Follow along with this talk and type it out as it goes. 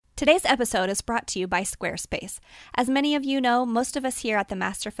Today's episode is brought to you by Squarespace. As many of you know, most of us here at the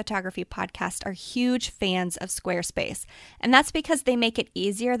Master Photography Podcast are huge fans of Squarespace, and that's because they make it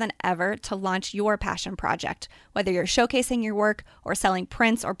easier than ever to launch your passion project, whether you're showcasing your work or selling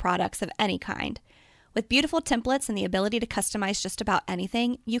prints or products of any kind. With beautiful templates and the ability to customize just about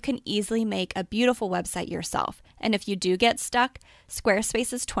anything, you can easily make a beautiful website yourself. And if you do get stuck,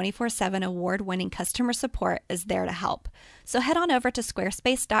 Squarespace's 24/7 award-winning customer support is there to help. So head on over to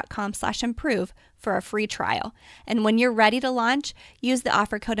squarespace.com/improve for a free trial. And when you're ready to launch, use the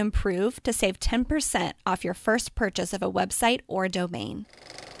offer code IMPROVE to save 10% off your first purchase of a website or domain.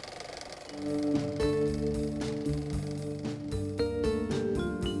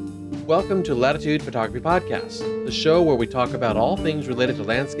 Welcome to Latitude Photography Podcast, the show where we talk about all things related to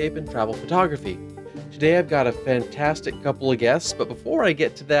landscape and travel photography. Today I've got a fantastic couple of guests, but before I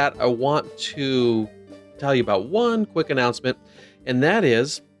get to that, I want to tell you about one quick announcement, and that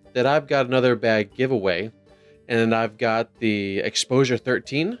is that I've got another bag giveaway, and I've got the Exposure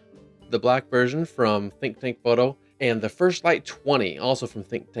 13, the black version from Think Tank Photo, and the First Light 20, also from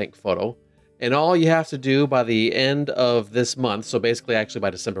Think Tank Photo. And all you have to do by the end of this month, so basically actually by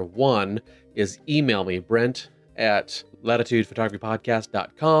December 1, is email me,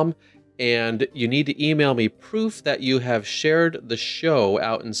 Brent@latitudephotographypodcast.com. And you need to email me proof that you have shared the show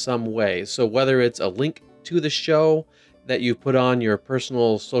out in some way. So whether it's a link to the show that you put on your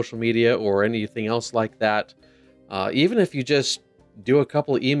personal social media or anything else like that, even if you just do a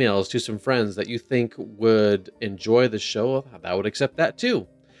couple of emails to some friends that you think would enjoy the show, I would accept that too.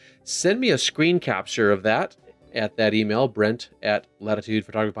 Send me a screen capture of that at that email,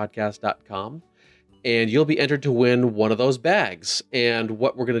 Brent@latitudephotographypodcast.com, and you'll be entered to win one of those bags. And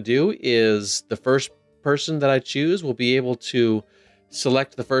what we're going to do is the first person that I choose will be able to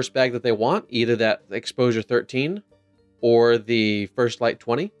select the first bag that they want, either that Exposure 13 or the First Light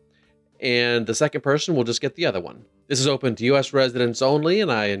 20, and the second person will just get the other one. This is open to U.S. residents only,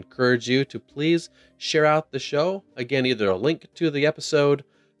 and I encourage you to please share out the show. Again, either a link to the episode,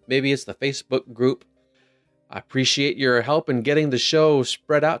 maybe it's the Facebook group. I appreciate your help in getting the show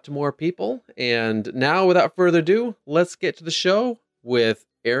spread out to more people. And now, without further ado, let's get to the show with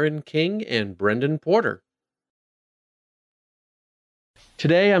Aaron King and Brendan Porter.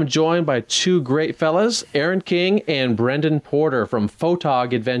 Today, I'm joined by two great fellas, Aaron King and Brendan Porter from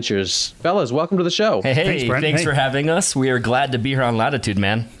Photog Adventures. Fellas, welcome to the show. Hey, thanks for having us. We are glad to be here on Latitude,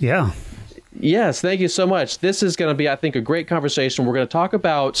 man. Yeah. Yes, thank you so much. This is going to be, I think, a great conversation. We're going to talk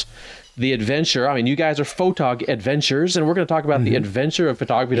about the adventure. I mean, you guys are Photog Adventures, and we're going to talk about the adventure of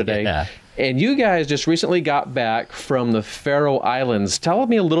photography today. Yeah. And you guys just recently got back from the Faroe Islands. Tell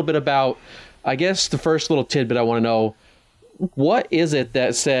me a little bit about, I guess, the first little tidbit I want to know. What is it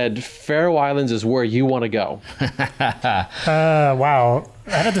that said Faroe Islands is where you want to go? Wow.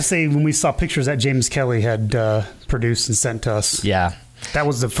 I have to say, when we saw pictures that James Kelly had produced and sent to us. Yeah. That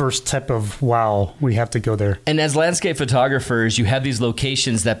was the first type of, wow, we have to go there. And as landscape photographers, you have these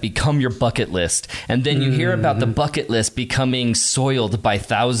locations that become your bucket list. And then you hear about the bucket list becoming soiled by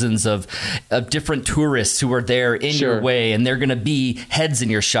thousands of different tourists who are there in your way. And they're going to be heads in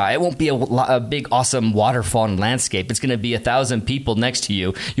your shot. It won't be a big, awesome waterfall and landscape. It's going to be 1,000 people next to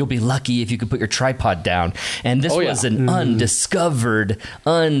you. You'll be lucky if you could put your tripod down. And this was an undiscovered,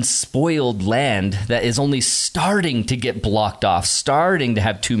 unspoiled land that is only starting to get blocked off, starting to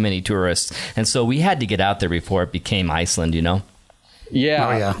have too many tourists. And so we had to get out there before it became Iceland, you know?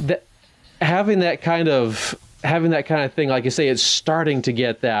 Yeah. Having that kind of thing, like you say, it's starting to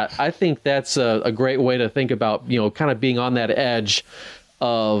get that. I think that's a great way to think about, kind of being on that edge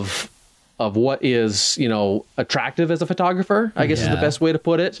of what is, attractive as a photographer, I guess is the best way to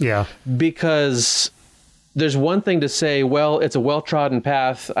put it. Yeah. Because there's one thing to say, well, it's a well-trodden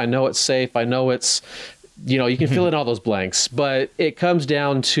path. I know it's safe. I know it's, you can fill in all those blanks, but it comes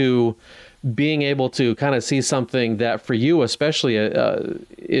down to being able to kind of see something that for you especially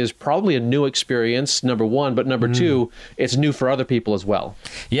is probably a new experience, number one, but number two, it's new for other people as well.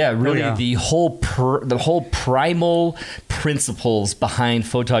 Yeah, really, the whole primal principles behind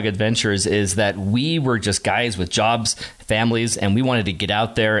Photog Adventures is that we were just guys with jobs, families, and we wanted to get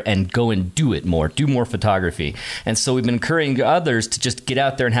out there and go and do more photography. And so we've been encouraging others to just get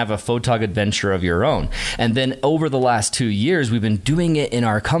out there and have a Photog adventure of your own. And then over the last 2 years, we've been doing it in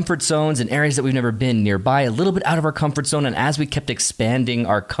our comfort zones and areas that we've never been nearby, a little bit out of our comfort zone. And as we kept expanding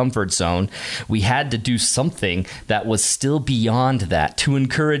our comfort zone, we had to do something that was still beyond that to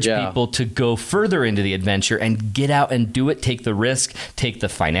encourage people to go further into the adventure and get out and do it, take the risk, take the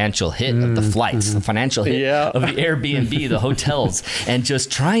financial hit of the flights, the financial hit of the Airbnb, Airbnb, the hotels, and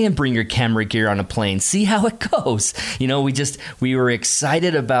just try and bring your camera gear on a plane. See how it goes. We were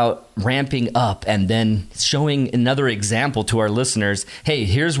excited about ramping up and then showing another example to our listeners. Hey,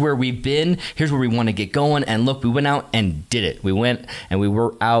 here's where we've been. Here's where we want to get going. And look, we went out and did it. We went and we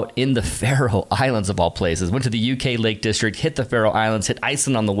were out in the Faroe Islands of all places. Went to the UK Lake District, hit the Faroe Islands, hit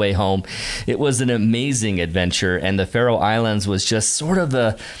Iceland on the way home. It was an amazing adventure. And the Faroe Islands was just sort of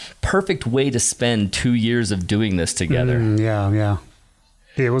the perfect way to spend 2 years of doing this together. Yeah.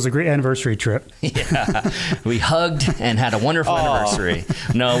 It was a great anniversary trip. Yeah, we hugged and had a wonderful anniversary.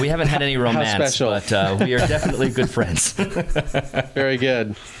 No, we haven't had any romance, but we are definitely good friends. Very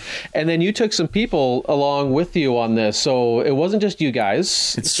good. And then you took some people along with you on this, so it wasn't just you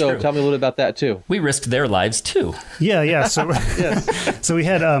guys. It's so true. Tell me a little bit about that too. We risked their lives too. Yeah. So, so we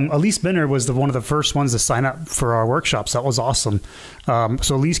had Elise Benner was one of the first ones to sign up for our workshops. That was awesome.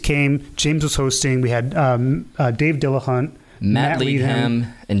 So Elise came. James was hosting. We had Dave Dillahunt, Matt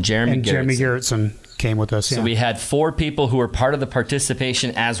Leadham, and Jeremy Gerritsen came with us. So we had 4 people who were part of the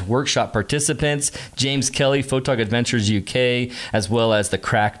participation as workshop participants. James Kelly, Photog Adventures UK, as well as the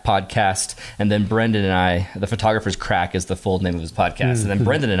Crack podcast. And then Brendan and I, the Photographer's Crack is the full name of his podcast. And then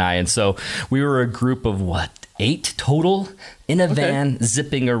Brendan and I. And so we were a group of 8 total in a van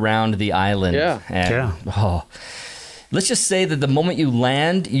zipping around the island. Let's just say that the moment you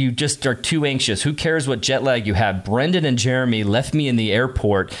land, you just are too anxious. Who cares what jet lag you have? Brendan and Jeremy left me in the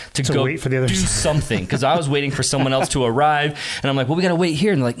airport to go wait for the others. Do something because I was waiting for someone else to arrive. And I'm like, well, we got to wait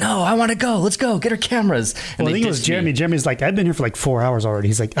here. And they're like, no, I want to go. Let's go. Get our cameras. And I think it was Jeremy. Jeremy's like, I've been here for like 4 hours already.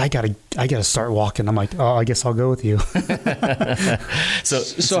 He's like, I gotta start walking. I'm like, oh, I guess I'll go with you.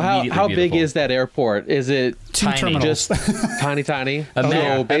 So how big is that airport? Is it two terminals? Just tiny?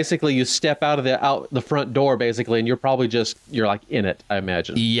 So basically, you step out the front door, basically, and you're like in it, I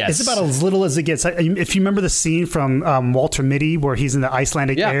imagine. Yes. It's about as little as it gets. If you remember the scene from Walter Mitty where he's in the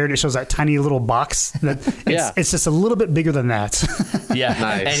Icelandic air and it shows that tiny little box, it's just a little bit bigger than that. Yeah.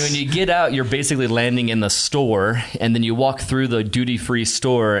 Nice. And when you get out, you're basically landing in the store, and then you walk through the duty-free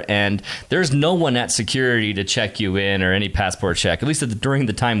store, and there's no one at security to check you in or any passport check. At least during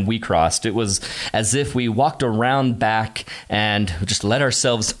the time we crossed, it was as if we walked around back and just let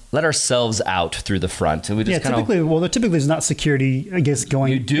ourselves out through the front. And we just typically there's not security, I guess,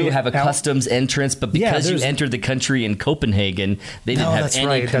 going. You do have a customs entrance, but because you entered the country in Copenhagen, they didn't have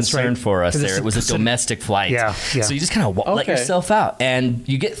any concern for us there. It was a domestic flight. Yeah. So you just kind of let yourself out, and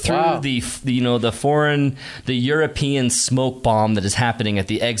you get through the European smoke bomb that is happening at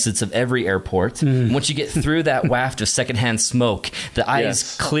the exits of every airport. And once you get through that waft of secondhand smoke, the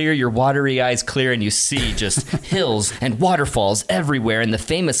eyes clear, your watery eyes clear, and you see just hills and waterfalls everywhere, and the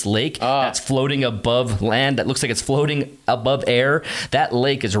famous lake that's floating above land that looks like it's floating above air. That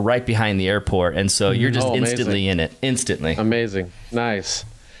lake is right behind the airport, and so you're just instantly in it. Instantly. Amazing. Nice.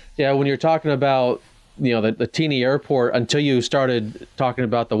 Yeah, when you're talking about the teeny airport, until you started talking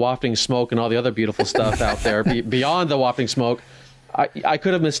about the wafting smoke and all the other beautiful stuff out there beyond the wafting smoke, I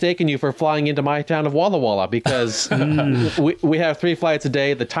could have mistaken you for flying into my town of Walla Walla, because we have 3 flights a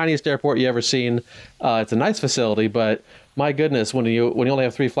day, the tiniest airport you ever seen. It's a nice facility, but my goodness, when you only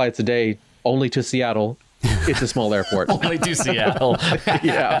have 3 flights a day, only to Seattle, it's a small airport. Only to Seattle.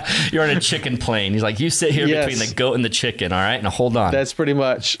 Yeah. You're on a chicken plane. He's like, you sit here between the goat and the chicken, all right? Now hold on. That's pretty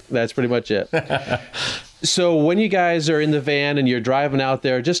much it. So when you guys are in the van and you're driving out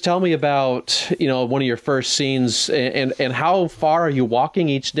there, just tell me about, one of your first scenes, and how far are you walking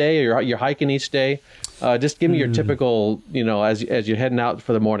each day, or you're hiking each day? Just give me your typical, as you're heading out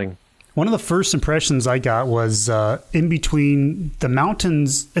for the morning. One of the first impressions I got was in between the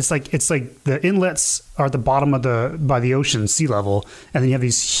mountains. It's like the inlets are at the bottom by the ocean, sea level, and then you have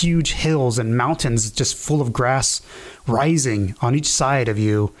these huge hills and mountains just full of grass rising on each side of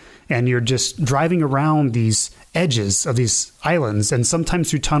you, and you're just driving around these edges of these islands, and sometimes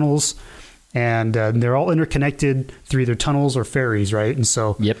through tunnels, and they're all interconnected through either tunnels or ferries, right? And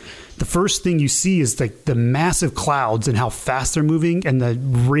so the first thing you see is like the massive clouds and how fast they're moving, and the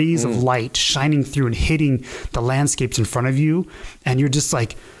rays of light shining through and hitting the landscapes in front of you. And you're just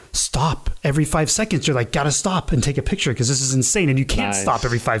like, stop every 5 seconds. You're like, gotta stop and take a picture, because this is insane. And you can't stop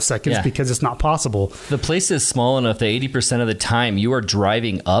every 5 seconds because it's not possible. The place is small enough that 80% of the time you are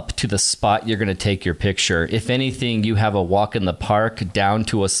driving up to the spot you're going to take your picture. If anything, you have a walk in the park down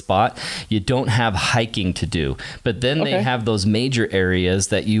to a spot. You don't have hiking to do. But then they have those major areas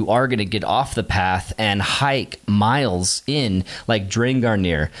that you are going to get off the path and hike miles in, like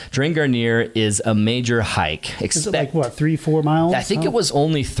Drangarnir. Drangarnir is a major hike. Is it like, 3-4 miles? I think it was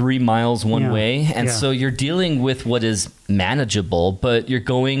only 3 3 miles one way. And Yeah. so you're dealing with what is manageable, but you're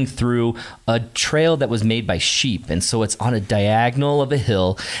going through a trail that was made by sheep. And so it's on a diagonal of a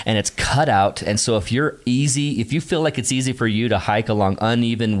hill and it's cut out. And so if you feel like it's easy for you to hike along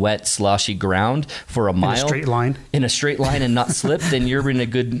uneven, wet, sloshy ground for a mile in a straight line and not slip, then you're in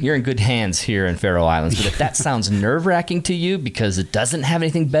good hands here in Faroe Islands. But if that sounds nerve-wracking to you because it doesn't have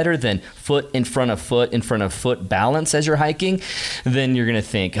anything better than foot in front of foot balance as you're hiking, then you're going to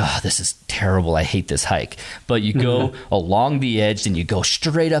think, oh, this is terrible. I hate this hike. But you go along the edge, then you go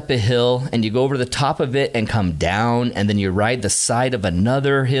straight up a hill and you go over the top of it and come down, and then you ride the side of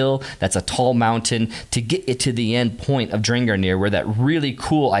another hill that's a tall mountain to get it to the end point of Drangarnir, where that really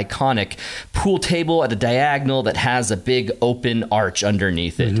cool, iconic pool table at a diagonal that has a big open arch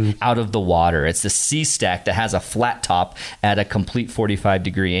underneath it out of the water. It's the sea stack that has a flat top at a complete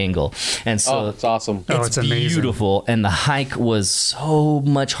 45-degree angle. And so that's awesome. It's amazing. beautiful. And the hike was so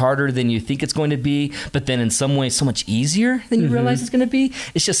much harder than you think it's going to be, but then in some ways so much easier than you realize it's going to be.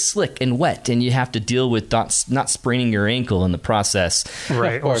 It's just slick and wet, and you have to deal with not spraining your ankle in the process.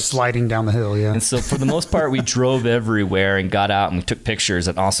 Right, or sliding down the hill, yeah. And so for the most part, we drove everywhere and got out and we took pictures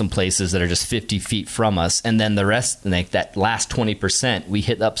at awesome places that are just 50 feet from us. And then the rest, like that last 20%, we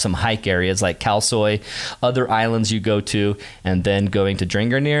hit up some hike areas like Kalsoy, other islands you go to, and then going to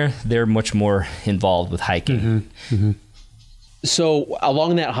Drangarnir, they're much more involved with hiking. So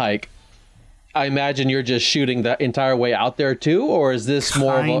along that hike, I imagine you're just shooting the entire way out there too, or is this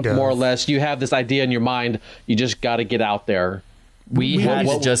more or less you have this idea in your mind, you just got to get out there? We had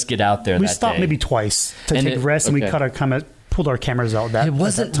to just get out there. We that stopped day. maybe twice to take rest, and we pulled our cameras out. It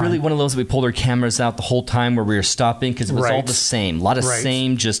wasn't really one of those that we pulled our cameras out the whole time where we were stopping, because it was all the same. A lot of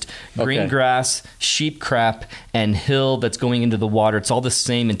same, just green grass, sheep crap, and hill that's going into the water. It's all the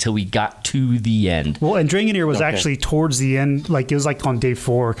same until we got to the end. Well, and Drangarnir was actually towards the end, like it was like on day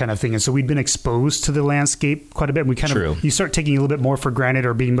 4 kind of thing. And so we'd been exposed to the landscape quite a bit. And we kind of, you start taking a little bit more for granted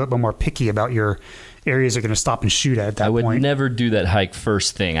or being a little bit more picky about your areas you're going to stop and shoot at that point. I would never do that hike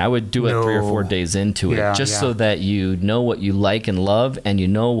first thing. I would do it 3 or 4 days into it, so that you know what you like and love, and you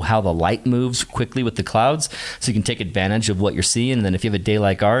know how the light moves quickly with the clouds, so you can take advantage of what you're seeing. And then if you have a day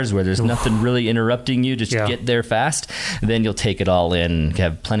like ours where there's nothing really interrupting you, just get there fast, then you'll take it all in and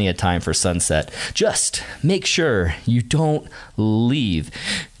have plenty of time for sunset. Just make sure you don't leave.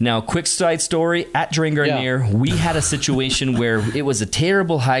 Now, quick side story, at Drangarnir, we had a situation where it was a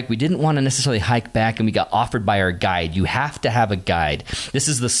terrible hike. We didn't want to necessarily hike back, and we got offered by our guide. You have to have a guide. This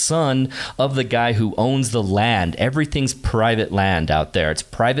is the son of the guy who owns the land. Everything's private land out there. It's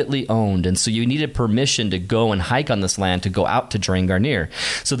privately owned, and so you needed permission to go and hike on this land to go out to Drangarnir.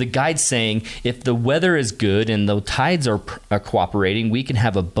 So the guide's saying, if the weather is good and the tides are cooperating, we can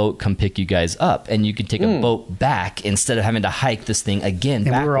have a boat come pick you guys up, and you can take a boat back instead of having to hike this thing again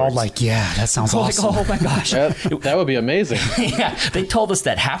backwards. We were all like, yeah, that sounds awesome. Like, oh my gosh. That would be amazing. Yeah, they told us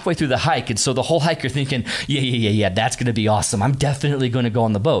that halfway through the hike, and so the whole hike you're thinking, yeah, that's going to be awesome. I'm definitely going to go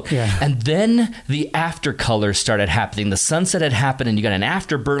on the boat. Yeah. And then the after colors started happening. The sunset had happened, and you got an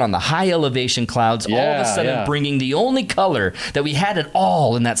afterburn on the high elevation clouds, all of a sudden bringing the only color that we had at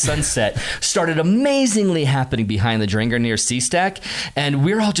all in that sunset started amazingly happening behind the Drangarnir sea stack, and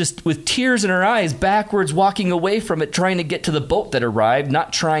we're all just with tears in our eyes backwards walking away from it, trying to get to the boat that arrived,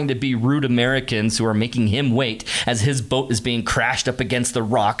 not trying to be rude Americans who are making him wait as his boat is being crashed up against the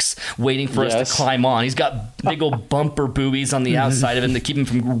rocks waiting for us to climb on. He's got big old bumper buoys on the outside of him to keep him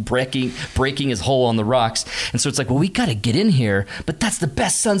from breaking his hole on the rocks. And so it's like, well, we got to get in here, but that's the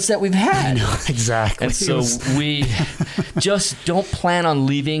best sunset we've had. Exactly. And so we just don't plan on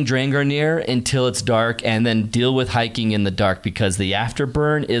leaving Drangarnir until it's dark, and then deal with hiking in the dark, because the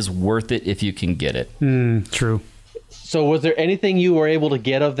afterburn is worth it if you can get it. True. So was there anything you were able to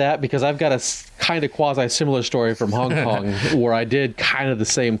get of that? Because I've got a kind of quasi-similar story from Hong Kong where I did kind of the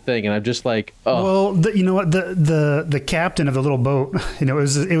same thing, and I'm just like, oh. Well, you know what? The captain of the little boat, it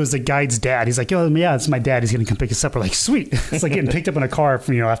was the guide's dad. He's like, oh, yeah, it's my dad. He's going to come pick us up. We're like, sweet. It's like getting picked up in a car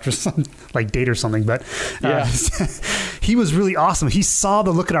from, after some like date or something. But he was really awesome. He saw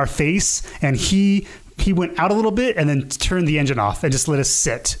the look at our face, and he went out a little bit and then turned the engine off and just let us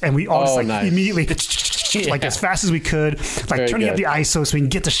sit. And we all immediately, like as fast as we could, like turning up the ISO so we can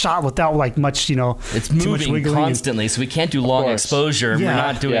get the shot without like much, it's moving constantly. So we can't do long exposure.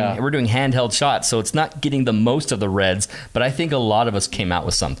 Yeah. We're doing handheld shots. So it's not getting the most of the reds, but I think a lot of us came out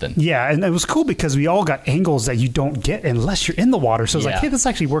with something. Yeah. And it was cool because we all got angles that you don't get unless you're in the water. So it's like, hey, this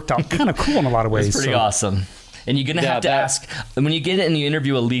actually worked out kind of cool in a lot of ways. It's pretty awesome. And you're going to have to ask, when you get it and you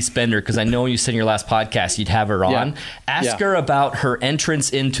interview Elise Bender, because I know you said in your last podcast you'd have her on, ask her about her entrance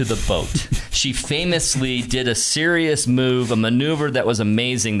into the boat. she famously did a serious move, a maneuver that was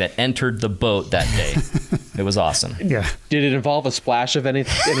amazing that entered the boat that day. It was awesome. Yeah. Did it involve a splash of any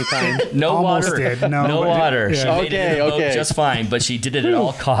kind? No Almost water. did. No, but- water. yeah. She made it in the boat Okay. just fine, but she did it at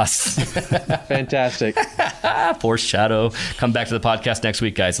all costs. Fantastic. Foreshadow. Come back to the podcast next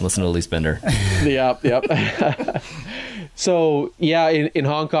week, guys, and listen to Elise Bender. Yep. So, yeah, in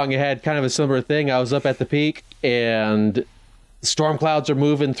Hong Kong, I had kind of a similar thing. I was up at the peak, and storm clouds are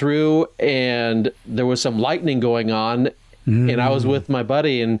moving through, and there was some lightning going on, and I was with my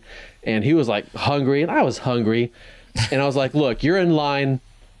buddy, and he was like hungry, and I was hungry, and I was like, look, you're in line.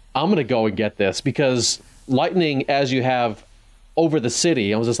 I'm going to go and get this, because lightning, as you have over the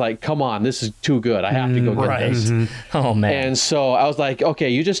city, I was just like, come on, this is too good. I have to go get this. Oh, man. And so I was like, okay,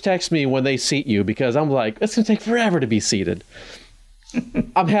 you just text me when they seat you, because I'm like, it's going to take forever to be seated.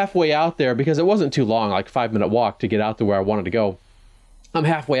 I'm halfway out there, because it wasn't too long, like 5-minute walk to get out to where I wanted to go. I'm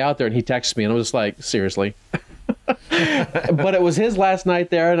halfway out there, and he texts me, and I was just like, seriously? But it was his last night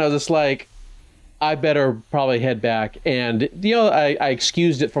there, and I was just like, I better probably head back. And, I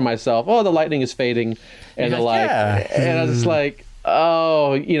excused it for myself. Oh, the lightning is fading. And You're like, yeah. And I was just like,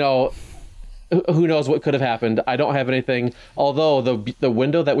 oh, who knows what could have happened. I don't have anything. Although the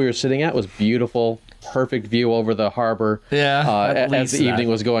window that we were sitting at was beautiful, perfect view over the harbor. Yeah, as the evening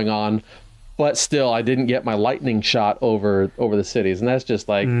was going on. But still, I didn't get my lightning shot over the cities, and that's just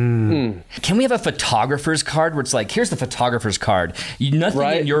like. Can we have a photographer's card where it's like, here's the photographer's card.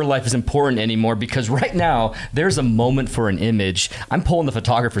 Nothing in your life is important anymore, because right now there's a moment for an image. I'm pulling the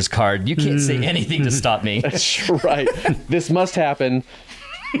photographer's card. You can't say anything to stop me. That's right. This must happen.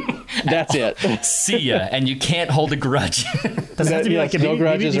 That's it. See ya, and you can't hold a grudge. Does it have to be like no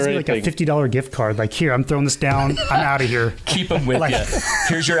grudges or like a anything. $50 gift card? Like, here, I'm throwing this down. I'm out of here. Keep them with you.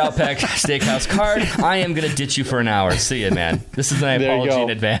 Here's your Outback Steakhouse card. I am going to ditch you for an hour. See ya, man. This is my There you apology go. in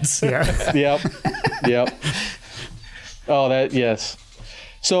advance. Yeah. Yep. Oh, yes.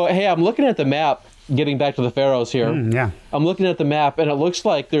 So, hey, I'm looking at the map, getting back to the Faroes here. Yeah. I'm looking at the map, and it looks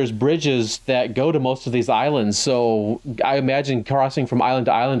like there's bridges that go to most of these islands. So I imagine crossing from island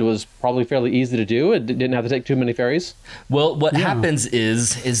to island was probably fairly easy to do. It didn't have to take too many ferries. Well, what happens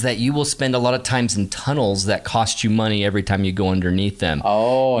is that you will spend a lot of times in tunnels that cost you money every time you go underneath them.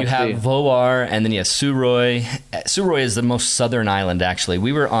 Oh, you I have see. Voar, and then you have Suroy. Suroy is the most southern island, actually.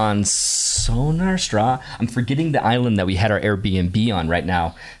 We were on Sonarstra. I'm forgetting the island that we had our Airbnb on right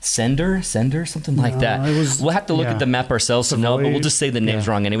now. Sender, something like that. We'll have to look at the map ourselves to know, but we'll just say the names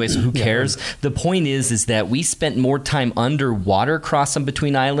wrong anyway, so who cares? The point is that we spent more time underwater crossing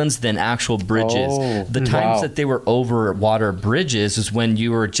between islands than actual bridges. Oh, The times that they were over water bridges is when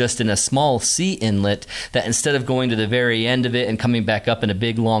you were just in a small sea inlet that instead of going to the very end of it and coming back up in a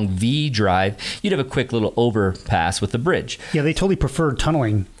big long V drive, you'd have a quick little overpass with the bridge. Yeah, they totally preferred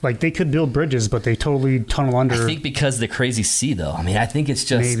tunneling. Like, they could build bridges, but they totally tunnel under. I think because of the crazy sea, though. I mean, I think it's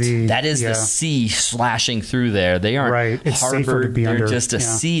just Maybe, that is the sea slashing through there. They aren't Right. It's safer to harbored. be They're under. just a Yeah.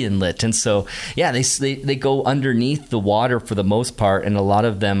 sea inlet, and so they go underneath the water for the most part, and a lot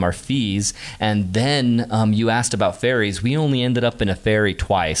of them are fees. And then you asked about ferries. We only ended up in a ferry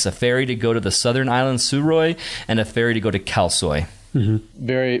twice: a ferry to go to the southern island Suroy, and a ferry to go to Kalsoy.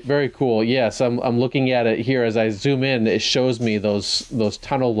 Very, very cool. Yes, I'm looking at it here. As I zoom in, it shows me those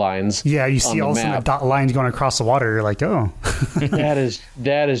tunnel lines. Yeah, you on see the all of a sudden map. the dot lines going across the water. You're like, oh. that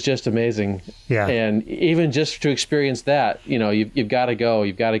is just amazing. Yeah. And even just to experience that, you've got to go.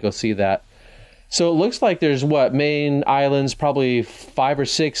 You've got to go see that. So it looks like there's main islands, probably 5 or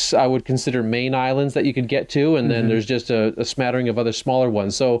 6 I would consider main islands that you could get to, and then there's just a smattering of other smaller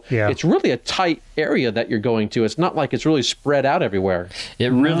ones. So it's really a tight area that you're going to. It's not like it's really spread out everywhere.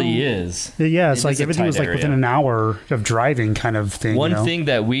 It really is. Yeah, it's It like is a everything was tight like area. within an hour of driving kind of thing. One thing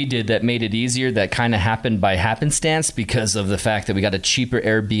that we did that made it easier, that kind of happened by happenstance because of the fact that we got a cheaper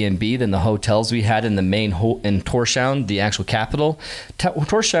Airbnb than the hotels we had in the main in Tórshavn, the actual capital.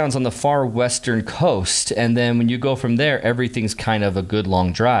 Tórshavn's on the far western coast, and then when you go from there, everything's kind of a good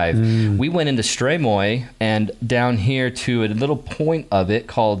long drive. We went into Streymoy and down here to a little point of it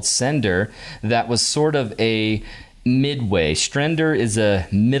called Sender that was sort of a midway. Strender is a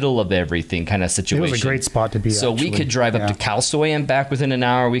middle of everything kind of situation. It was a great spot to be. So we could drive up to Kalsoy and back within an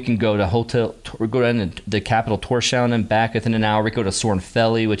hour. We can go to go down to the capital Tórshavn and back within an hour. We go to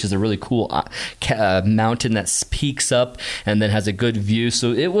Sornfelli, which is a really cool mountain that peaks up and then has a good view.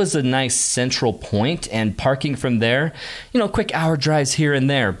 So it was a nice central point, and parking from there, quick hour drives here and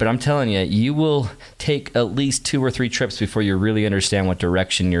there. But I'm telling you, take at least 2 or 3 trips before you really understand what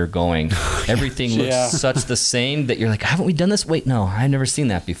direction you're going. Everything looks such the same that you're like, haven't we done this? Wait, no, I've never seen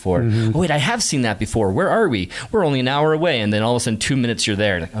that before. Oh, wait, I have seen that before. Where are we? We're only an hour away. And then all of a sudden, 2 minutes you're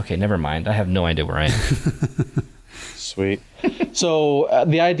there. Like, okay, never mind. I have no idea where I am. Sweet. So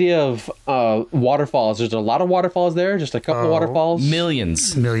the idea of waterfalls, there's a lot of waterfalls there, just a couple of waterfalls?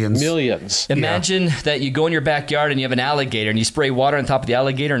 Millions. Imagine that you go in your backyard and you have an alligator and you spray water on top of the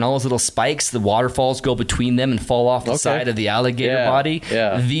alligator and all those little spikes, the waterfalls go between them and fall off the side of the alligator body.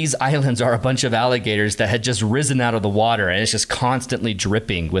 Yeah. These islands are a bunch of alligators that had just risen out of the water, and it's just constantly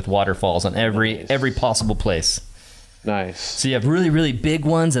dripping with waterfalls on every possible place. Nice. So you have really, really big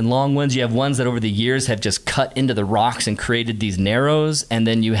ones and long ones. You have ones that over the years have just cut into the rocks and created these narrows. And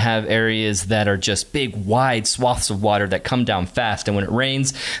then you have areas that are just big, wide swaths of water that come down fast. And when it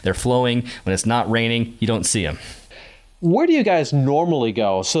rains, they're flowing. When it's not raining, you don't see them. Where do you guys normally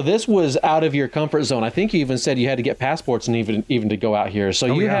go? So this was out of your comfort zone. I think you even said you had to get passports and even to go out here. So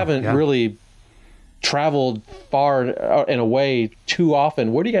you haven't really traveled far and away too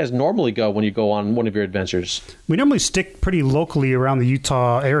often. Where do you guys normally go when you go on one of your adventures? We normally stick pretty locally around the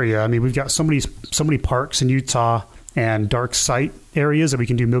Utah area. I mean, we've got so many parks in Utah and dark site areas that we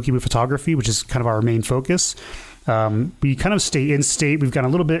can do Milky Way photography, which is kind of our main focus. We kind of stay in state. We've gone a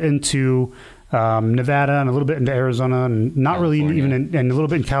little bit into Nevada and a little bit into Arizona, and not really even and a little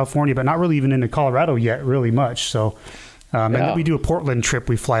bit in California, but not really even into Colorado yet really much. So and then we do a Portland trip.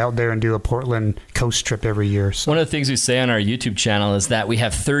 We fly out there and do a Portland coast trip every year. So. One of the things we say on our YouTube channel is that we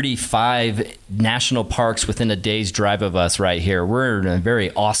have 35 national parks within a day's drive of us right here. We're in a very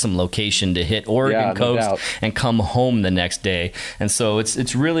awesome location to hit Oregon coast and come home the next day. And so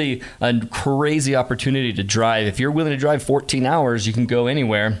it's really a crazy opportunity to drive. If you're willing to drive 14 hours, you can go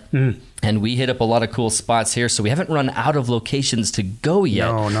anywhere. And we hit up a lot of cool spots here, so we haven't run out of locations to go yet.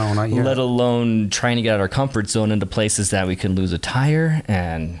 No, not yet. Let alone trying to get out of our comfort zone into places that we can lose a tire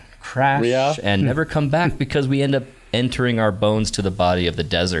and crash and never come back because we end up entering our bones to the body of the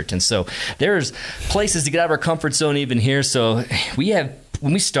desert. And so there's places to get out of our comfort zone even here. So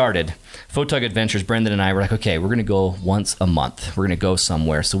when we started Photog Adventures, Brendan and I were like, okay, we're going to go once a month. We're going to go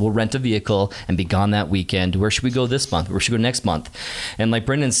somewhere. So we'll rent a vehicle and be gone that weekend. Where should we go this month? Where should we go next month? And like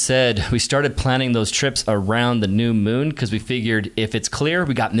Brendan said, we started planning those trips around the new moon because we figured if it's clear,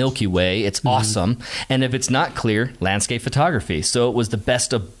 we got Milky Way. It's awesome. And if it's not clear, landscape photography. So it was the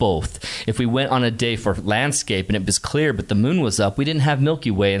best of both. If we went on a day for landscape and it was clear, but the moon was up, we didn't have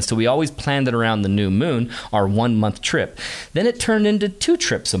Milky Way. And so we always planned it around the new moon, our 1 month trip. Then it turned into 2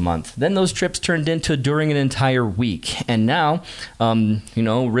 trips a month. Then those trips turned into during an entire week. And now,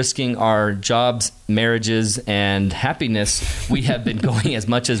 risking our jobs, marriages, and happiness, we have been going as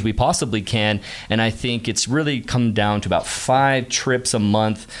much as we possibly can. And I think it's really come down to about 5 trips a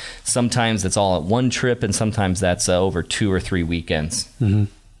month. Sometimes it's all at one trip, and sometimes that's over 2 or 3 weekends.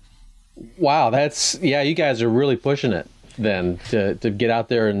 Wow, you guys are really pushing it then to get out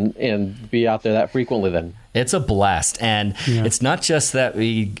there and be out there that frequently then. It's a blast. And it's not just that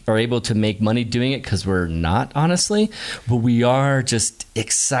we are able to make money doing it, because we're not, honestly, but we are just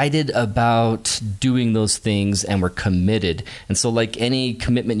excited about doing those things, and we're committed. And so like any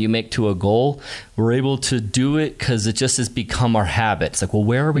commitment you make to a goal, we're able to do it because it just has become our habit. It's like, well,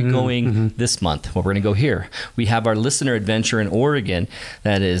 where are we going this month? Well, we're going to go here. We have our listener adventure in Oregon.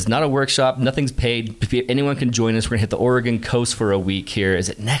 That is not a workshop. Nothing's paid. If anyone can join us, we're going to hit the Oregon coast for a week here. Is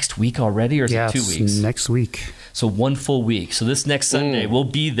it next week already, or is it 2 weeks? Next week. So 1 full week. So this next Sunday, we'll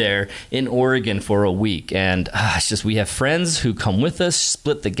be there in Oregon for a week. And it's just, we have friends who come with us,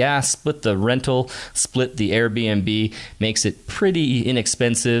 split the gas, split the rental, split the Airbnb, makes it pretty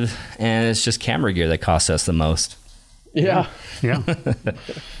inexpensive. And it's just camera gear that costs us the most. Yeah.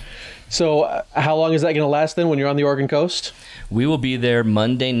 So how long is that going to last then when you're on the Oregon coast? We will be there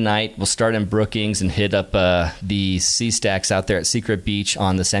Monday night. We'll start in Brookings and hit up the sea stacks out there at Secret Beach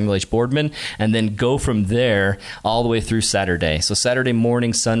on the Samuel H. Boardman, and then go from there all the way through Saturday. So Saturday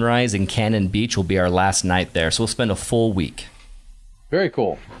morning sunrise in Cannon Beach will be our last night there. So we'll spend a full week. Very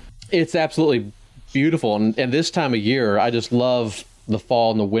cool. It's absolutely beautiful. And this time of year, I just love the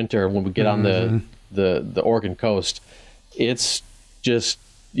fall and the winter when we get on the Oregon coast. It's just,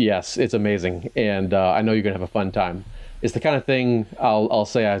 yes, it's amazing. And I know you're going to have a fun time. It's the kind of thing I'll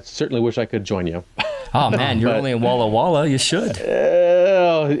say I certainly wish I could join you. Oh, man, you're only in Walla Walla. You should.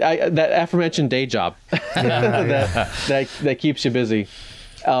 That aforementioned day job that keeps you busy.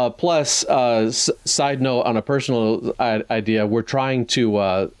 Plus, side note on a personal idea, we're trying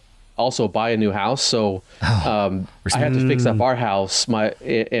to also buy a new house. So I had to fix up our house.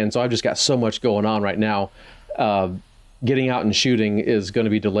 And so I've just got so much going on right now. Getting out and shooting is going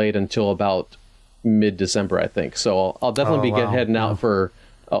to be delayed until about mid-December, I think. So I'll definitely be heading out for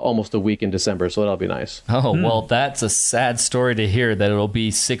almost a week in December, so that'll be nice. Oh, well, that's a sad story to hear that it'll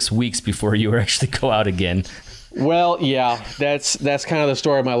be 6 weeks before you actually go out again. Well, yeah, that's kind of the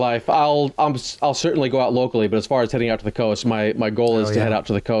story of my life. I'll certainly go out locally, but as far as heading out to the coast, my goal is to head out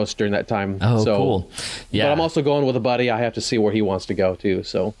to the coast during that time. Oh, so, cool. Yeah. But I'm also going with a buddy. I have to see where he wants to go too.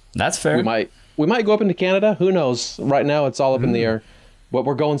 So that's fair. We might go up into Canada. Who knows? Right now, it's all up in the air. But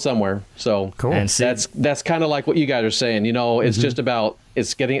we're going somewhere. So cool. And that's kind of like what you guys are saying. You know, it's just about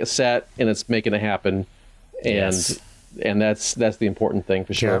it's getting it set and it's making it happen. And that's the important thing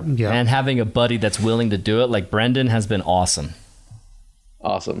for sure. Yeah. And having a buddy that's willing to do it, like Brendan, has been awesome.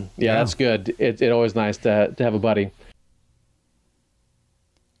 Awesome. Yeah, that's good. It's always nice to have a buddy.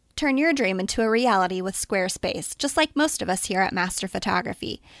 Turn your dream into a reality with Squarespace, just like most of us here at Master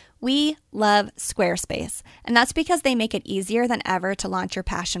Photography. We love Squarespace, and that's because they make it easier than ever to launch your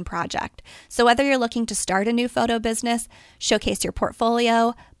passion project. So whether you're looking to start a new photo business, showcase your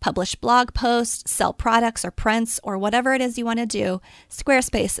portfolio, publish blog posts, sell products or prints, or whatever it is you want to do,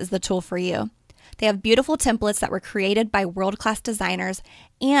 Squarespace is the tool for you. They have beautiful templates that were created by world-class designers,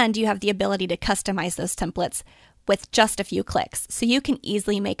 and you have the ability to customize those templates with just a few clicks, so you can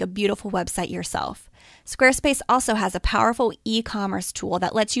easily make a beautiful website yourself. Squarespace also has a powerful e-commerce tool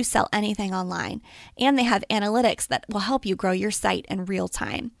that lets you sell anything online, and they have analytics that will help you grow your site in real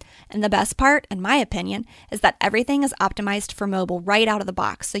time. And the best part, in my opinion, is that everything is optimized for mobile right out of the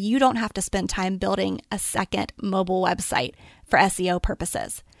box, so you don't have to spend time building a second mobile website for SEO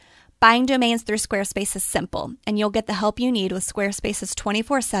purposes. Buying domains through Squarespace is simple, and you'll get the help you need with Squarespace's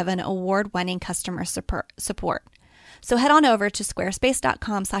 24/7 award-winning customer support. So head on over to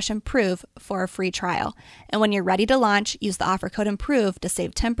squarespace.com/improve for a free trial. And when you're ready to launch, use the offer code IMPROVE to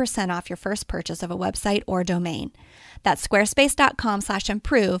save 10% off your first purchase of a website or domain. That's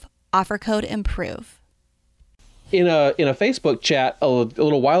squarespace.com/improve, offer code IMPROVE. In a Facebook chat a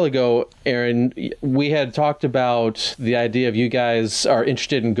little while ago, Aaron, we had talked about the idea of you guys are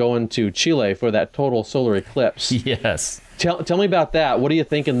interested in going to Chile for that total solar eclipse. Yes. Tell me about that. What are you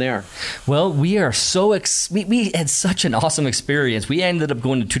thinking there? Well, we are so we had such an awesome experience. We ended up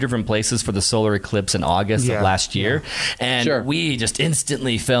going to 2 different places for the solar eclipse in August of last year, and we just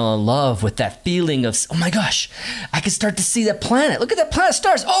instantly fell in love with that feeling of, oh my gosh, I can start to see that planet. Look at that planet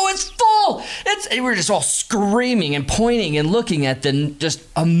stars. Oh, it's full. And we're just all screaming and pointing and looking at the just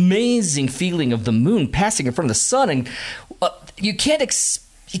amazing feeling of the moon passing in front of the sun, and you can't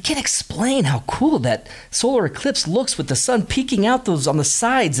explain how cool that solar eclipse looks with the sun peeking out those on the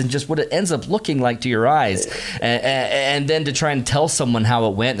sides and just what it ends up looking like to your eyes. And then to try and tell someone how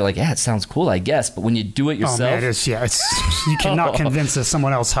it went, they're like, yeah, it sounds cool, I guess. But when you do it yourself... Oh, man, you cannot convince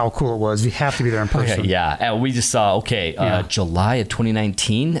someone else how cool it was. You have to be there in person. Yeah. And we just saw, July of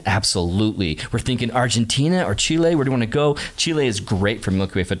 2019, absolutely. We're thinking Argentina or Chile. Where do you want to go? Chile is great for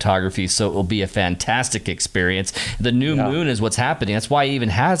Milky Way photography, so it will be a fantastic experience. The new moon is what's happening. That's why even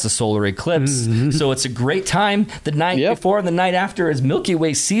has a solar eclipse. So it's a great time. The night before and the night after is Milky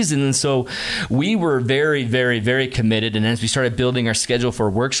Way season. And so we were very, very, very committed. And as we started building our schedule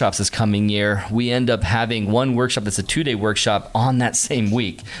for workshops this coming year, we end up having one workshop that's a 2-day workshop on that same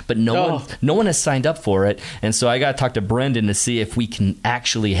week. But no one has signed up for it. And so I got to talk to Brendan to see if we can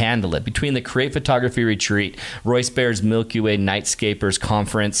actually handle it. Between the Create Photography Retreat, Royce Bair's Milky Way Nightscapers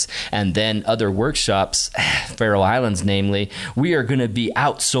Conference, and then other workshops, Faroe Islands namely, we are going to be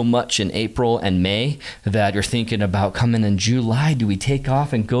out so much in April and May that you're thinking about coming in July. Do we take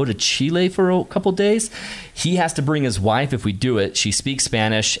off and go to Chile for a couple days? He has to bring his wife if we do it. She speaks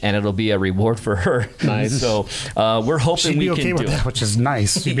Spanish, and it'll be a reward for her. Nice. So we're hoping we can do it. Which is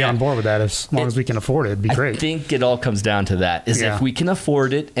nice. She'd be on board with that as long as we can afford it. It'd be great. I think it all comes down to that. If we can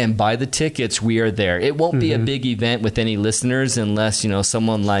afford it and buy the tickets, we are there. It won't be a big event with any listeners unless,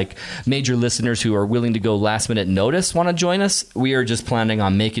 someone like major listeners who are willing to go last minute notice want to join us. We are just planning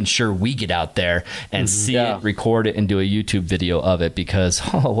on making sure we get out there and see it, record it, and do a YouTube video of it because,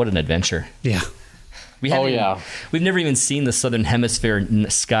 what an adventure. Yeah. We've never even seen the southern hemisphere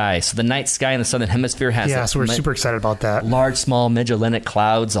sky. So the night sky in the southern hemisphere has so we're super excited about that. Large, small Magellanic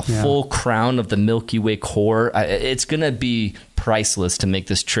clouds, a full crown of the Milky Way core. It's going to be priceless to make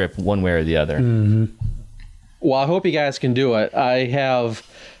this trip one way or the other. Well, I hope you guys can do it. I have,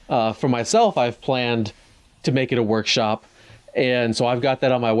 for myself, I've planned to make it a workshop. And so I've got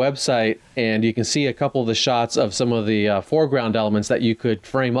that on my website, and you can see a couple of the shots of some of the foreground elements that you could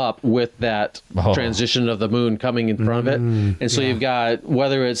frame up with that transition of the moon coming in front of it. And so you've got,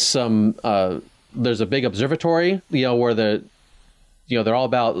 whether it's some, there's a big observatory, where they're all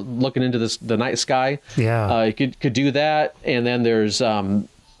about looking into the night sky. Yeah. You could do that. And then there's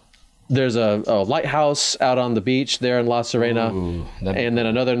There's a lighthouse out on the beach there in La Serena. Ooh, and then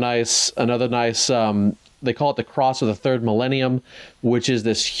another nice they call it the Cross of the Third Millennium, which is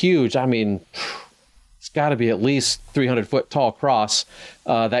this huge, I mean, it's got to be at least 300-foot tall cross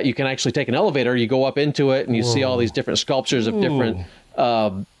that you can actually take an elevator. You go up into it and you see all these different sculptures of different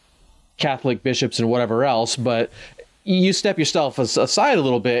Catholic bishops and whatever else. But you step yourself aside a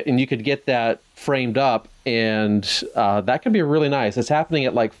little bit and you could get that framed up, and that can be really nice. It's happening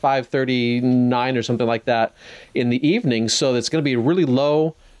at like 5:39 or something like that in the evening, so it's going to be really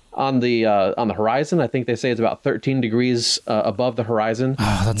low on the horizon. I think they say it's about 13 degrees above the horizon.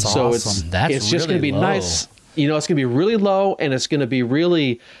 Oh, that's so awesome. It's just going to be low. nice. You know, it's going to be really low, and it's going to be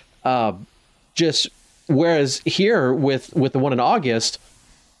really just. Whereas here with the one in August,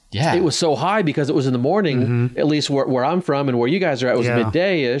 Yeah. it was so high because it was in the morning, at least where I'm from and where you guys are at was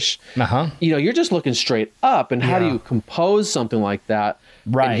midday-ish. Uh-huh. You know, you're just looking straight up. And how do you compose something like that?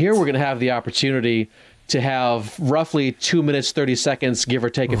 Right. And here we're going to have the opportunity to have roughly 2 minutes, 30 seconds, give or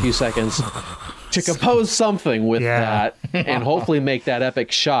take a few seconds, to compose something with that and hopefully make that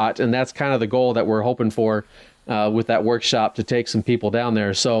epic shot. And that's kind of the goal that we're hoping for with that workshop, to take some people down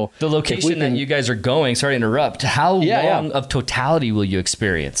there. So The location that you guys are going, sorry to interrupt, how long of totality will you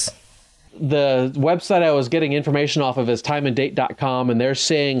experience? The website I was getting information off of is timeanddate.com, and they're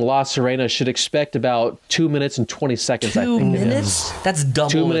saying La Serena should expect about 2 minutes and 20 seconds. 2 minutes? That's double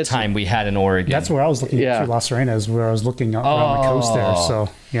 2 the minutes. time we had in Oregon. That's where I was looking for La Serena, is where I was looking up around the coast there. So,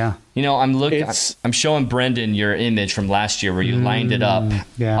 yeah. You know, I'm showing Brendan your image from last year where you lined it up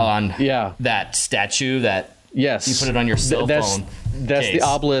on that statue that you put it on your cell phone. That's the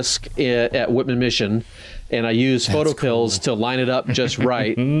obelisk at Whitman Mission. And I used photo pills to line it up just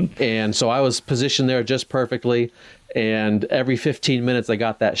right. And so I was positioned there just perfectly. And every 15 minutes I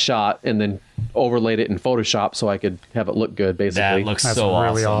got that shot and then overlaid it in Photoshop so I could have it look good, basically. That looks That's so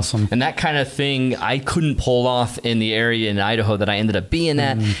really awesome. And that kind of thing I couldn't pull off in the area in Idaho that I ended up being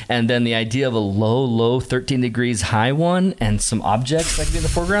at. And then the idea of a low 13 degrees high one and some objects that could be in the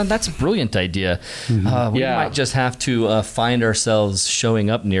foreground, that's a brilliant idea. We might just have to find ourselves showing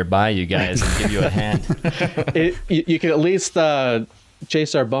up nearby you guys and give you a hand. You can at least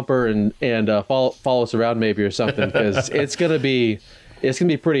chase our bumper and follow us around maybe or something, because it's gonna be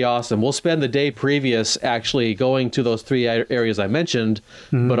pretty awesome. We'll spend the day previous actually going to those three areas I mentioned,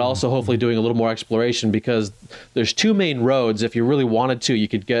 but also hopefully doing a little more exploration, because there's two main roads. If you really wanted to, you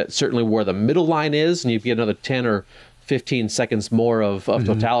could get certainly where the middle line is, and you get another 10 or 15 seconds more of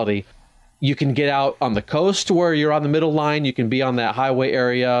totality. You can get out on the coast where you're on the middle line. You can be on that highway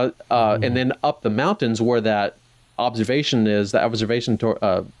area, and then up the mountains where that observatory,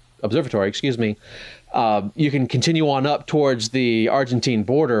 excuse me. You can continue on up towards the Argentine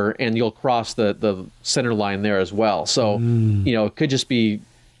border, and you'll cross the center line there as well. So, you know, it could just be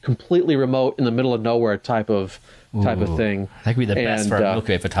completely remote in the middle of nowhere type of thing. That could be the best for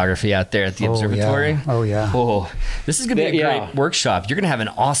Milky Way photography out there at the observatory. Yeah. Oh, yeah. Oh, this is going to be a great workshop. You're going to have an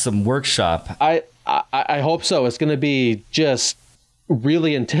awesome workshop. I hope so. It's going to be just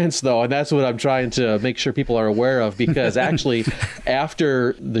really intense, though, and that's what I'm trying to make sure people are aware of, because actually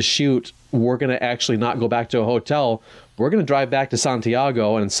after the shoot, we're going to actually not go back to a hotel. We're going to drive back to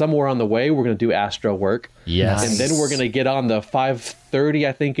Santiago, and somewhere on the way, we're going to do astro work. Yes. And then we're going to get on the 5:30,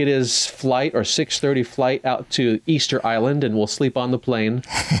 I think it is, flight, or 6:30 flight out to Easter Island, and we'll sleep on the plane.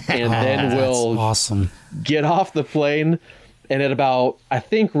 And then we'll get off the plane, and at about, I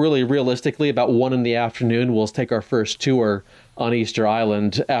think really realistically, about 1 p.m, we'll take our first tour on Easter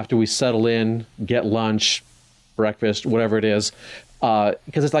Island after we settle in, get lunch, breakfast, whatever it is.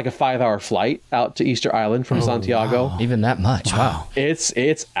 Because it's like a 5-hour flight out to Easter Island from Santiago. Wow. Even that much. Wow.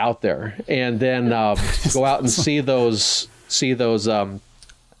 It's out there. And then go out and see those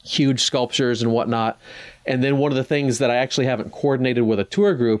huge sculptures and whatnot. And then one of the things that I actually haven't coordinated with a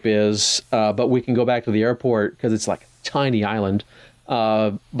tour group is, but we can go back to the airport because it's like a tiny island.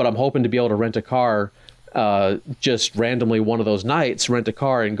 But I'm hoping to be able to rent a car just randomly one of those nights, rent a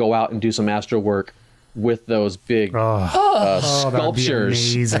car and go out and do some astro work with those big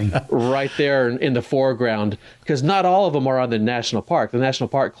sculptures right there in the foreground, because not all of them are on the national park. The national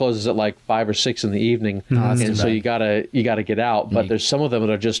park closes at like 5 or 6 in the evening, and so you gotta get out. But there's some of them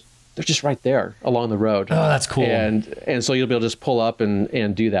that are just right there along the road. Oh, that's cool. And so you'll be able to just pull up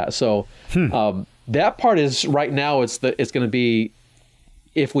and do that. So that part is right now. It's going to be,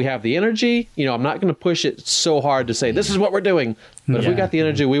 if we have the energy. You know, I'm not going to push it so hard to say this is what we're doing, but if we got the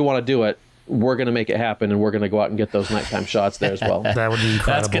energy, we want to do it. we're going to make it happen, and we're going to go out and get those nighttime shots there as well. That would be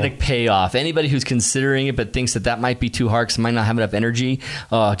incredible. That's going to pay off. Anybody who's considering it but thinks that might be too hard because might not have enough energy,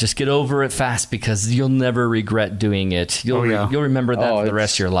 just get over it fast because you'll never regret doing it. You'll remember that for the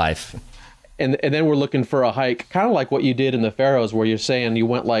rest of your life. And then we're looking for a hike, kind of like what you did in the Faroes, where you're saying you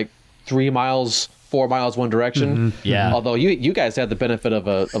went like 3 miles, 4 miles one direction. Mm-hmm. Yeah. Although you guys had the benefit of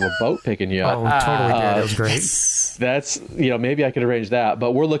a boat picking you up. Oh, totally did. It was great. That's maybe I could arrange that.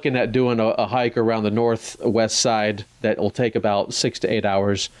 But we're looking at doing a hike around the northwest side that will take about 6 to 8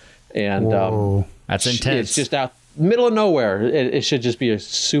 hours. And that's intense. It's just out middle of nowhere. It should just be a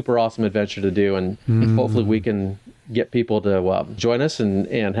super awesome adventure to do. And hopefully we can get people to join us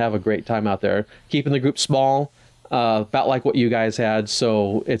and have a great time out there. Keeping the group small. About like what you guys had,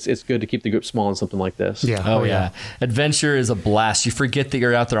 so it's good to keep the group small in something like this. Yeah. Oh yeah. Adventure is a blast. You forget that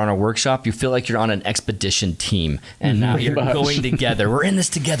you're out there on a workshop. You feel like you're on an expedition team, and now you're going together. We're in this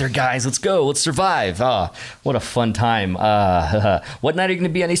together, guys. Let's go. Let's survive. Oh, what a fun time. What night are you going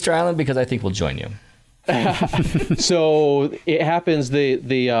to be on Easter Island? Because I think we'll join you. So it happens.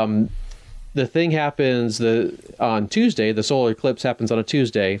 The thing happens on Tuesday. The solar eclipse happens on a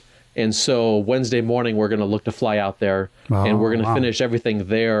Tuesday. And so Wednesday morning, we're going to look to fly out there, and we're going to finish everything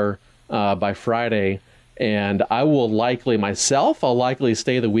there by Friday. And I'll likely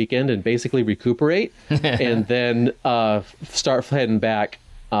stay the weekend and basically recuperate, and then start heading back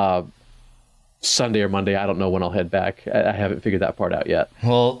Sunday or Monday. I don't know when I'll head back. I haven't figured that part out yet.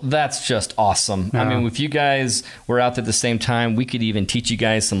 Well, that's just awesome. Yeah. I mean, if you guys were out there at the same time, we could even teach you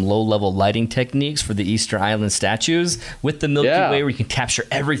guys some low-level lighting techniques for the Easter Island statues with the Milky Way, where you can capture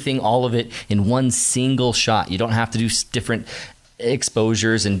everything, all of it, in one single shot. You don't have to do different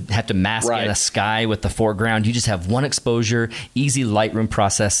exposures and have to mask in a sky with the foreground. You just have one exposure, easy Lightroom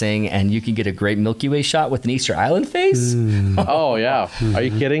processing, and you can get a great Milky Way shot with an Easter Island face. Oh yeah, are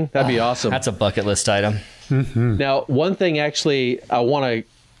you kidding? That'd be awesome. That's a bucket list item. Now, one thing actually I want to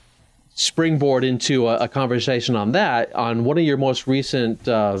springboard into a conversation on that. On one of your most recent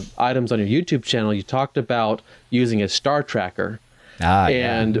items on your YouTube channel, you talked about using a star tracker.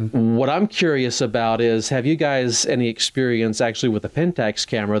 What I'm curious about is, have you guys any experience actually with a Pentax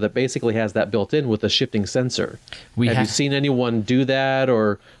camera that basically has that built in with a shifting sensor? Have you seen anyone do that,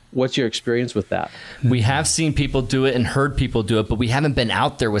 or what's your experience with that? We have seen people do it and heard people do it, but we haven't been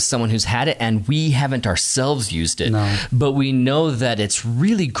out there with someone who's had it, and we haven't ourselves used it. No. But we know that it's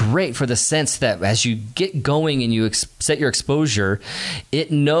really great for the sense that as you get going and you set your exposure, it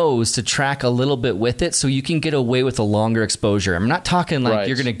knows to track a little bit with it, so you can get away with a longer exposure. I'm not talking like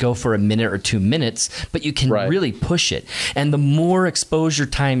you're going to go for a minute or 2 minutes, but you can really push it. And the more exposure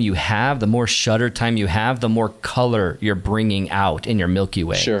time you have, the more shutter time you have, the more color you're bringing out in your Milky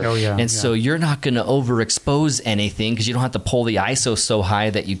Way. Sure. Oh, yeah. And so you're not going to overexpose anything because you don't have to pull the ISO so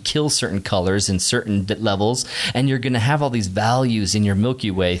high that you kill certain colors in certain levels, and you're going to have all these values in your Milky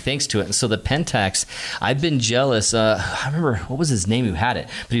Way thanks to it. And so the Pentax, I've been jealous. I remember, what was his name who had it?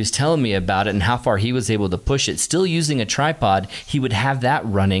 But he was telling me about it and how far he was able to push it. Still using a tripod, he would have that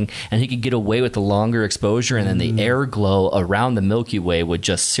running, and he could get away with the longer exposure, and then the air glow around the Milky Way would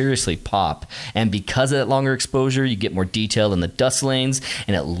just seriously pop. And because of that longer exposure, you get more detail in the dust lanes,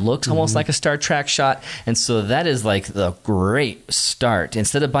 and it looks almost like a Star Trek shot. And so that is like the great start.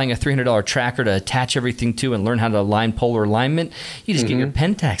 Instead of buying a $300 tracker to attach everything to and learn how to align polar alignment, you just get your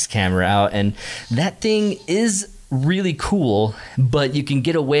Pentax camera out, and that thing is really cool, but you can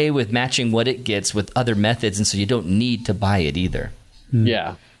get away with matching what it gets with other methods, and so you don't need to buy it either.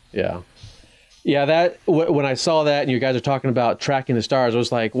 Yeah. That when I saw that and you guys are talking about tracking the stars, I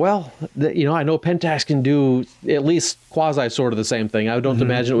was like, well, I know Pentax can do at least quasi sort of the same thing. I don't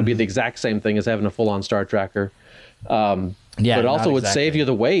imagine it would be the exact same thing as having a full-on star tracker. But it also would save you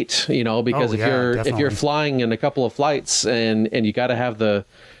the weight, because if you're flying in a couple of flights and you got to have the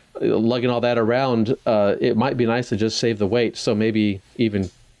lugging all that around, it might be nice to just save the weight. So maybe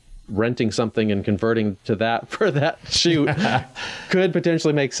even renting something and converting to that for that shoot could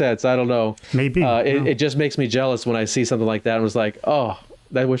potentially make sense. I don't know. Maybe. It just makes me jealous when I see something like that and was like, oh,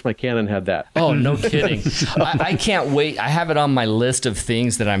 I wish my Canon had that. Oh, no kidding. I can't wait. I have it on my list of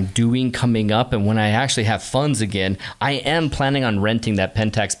things that I'm doing coming up, and when I actually have funds again, I am planning on renting that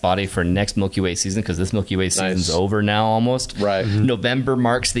Pentax body for next Milky Way season, because this Milky Way season's over now almost. Right. November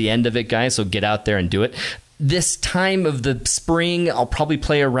marks the end of it, guys, so get out there and do it. this time of the spring, I'll probably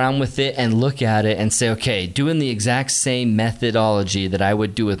play around with it and look at it and say, okay, doing the exact same methodology that I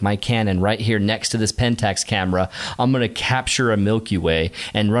would do with my Canon right here next to this Pentax camera, I'm going to capture a Milky Way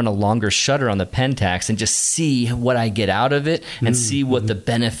and run a longer shutter on the Pentax and just see what I get out of it and see what the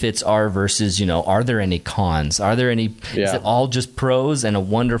benefits are versus, you know, are there any cons? Are there any, is it all just pros and a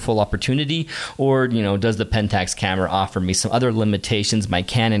wonderful opportunity? Or, you know, does the Pentax camera offer me some other limitations my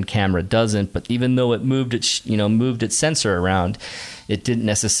Canon camera doesn't? But even though it moved its sensor around, it didn't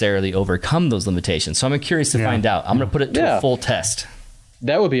necessarily overcome those limitations. So I'm curious to find out. I'm going to put it to a full test.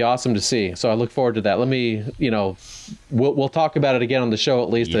 That would be awesome to see. So I look forward to that. Let me, you know, we'll talk about it again on the show, at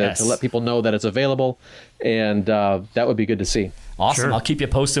least to let people know that it's available. And that would be good to see. Awesome. Sure. I'll keep you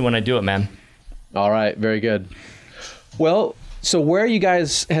posted when I do it, man. All right. Very good. Well, so where are you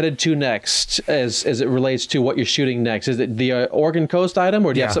guys headed to next as it relates to what you're shooting next? Is it the Oregon Coast item,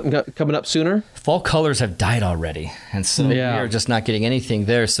 or do you have something coming up sooner? Fall colors have died already, and so we are just not getting anything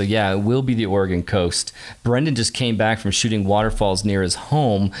there. So yeah, it will be the Oregon Coast. Brendan just came back from shooting waterfalls near his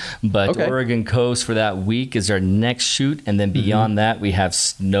home, but Oregon Coast for that week is our next shoot, and then beyond that, we have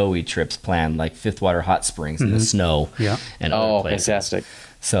snowy trips planned, like Fifth Water Hot Springs in the snow and other places. Fantastic.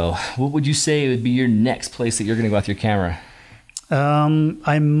 So what would you say would be your next place that you're going to go with your camera?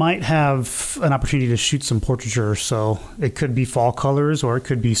 I might have an opportunity to shoot some portraiture, so it could be fall colors or it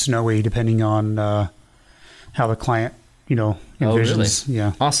could be snowy, depending on how the client, you know, envisions. Really?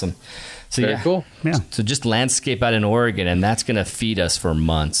 Yeah. Awesome. So Very cool. Yeah. So just landscape out in Oregon, and that's going to feed us for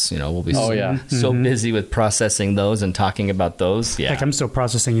months. You know, we'll be so busy with processing those and talking about those. Yeah. Heck, I'm still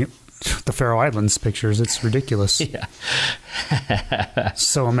processing the Faroe Islands pictures. It's ridiculous. Yeah.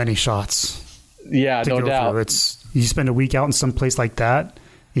 So many shots. Yeah, no doubt. You spend a week out in some place like that,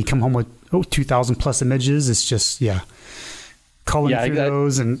 you come home with 2,000 plus images. It's just culling through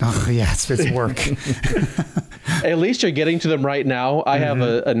those, and it's work. At least you're getting to them right now. I have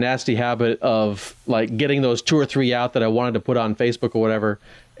a nasty habit of like getting those 2 or 3 out that I wanted to put on Facebook or whatever,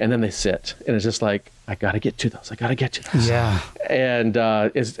 and then they sit, and it's just like, I got to get to those. Yeah. And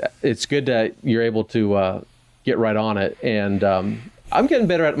it's good that you're able to get right on it, and I'm getting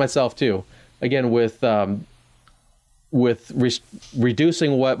better at it myself too. Again, with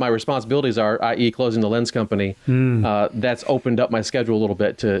reducing what my responsibilities are, i.e. closing the lens company, that's opened up my schedule a little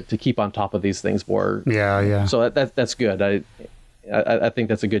bit to keep on top of these things more. Yeah. So that's good. I think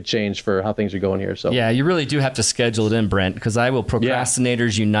that's a good change for how things are going here. So yeah, you really do have to schedule it in, Brent, because I will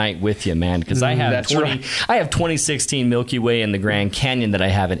procrastinators unite with you, man. Because I have I have 2016 Milky Way in the Grand Canyon that I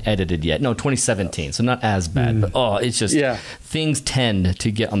haven't edited yet. No, 2017, so not as bad. But it's just things tend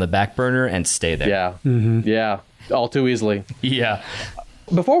to get on the back burner and stay there. Yeah, yeah, all too easily. Yeah.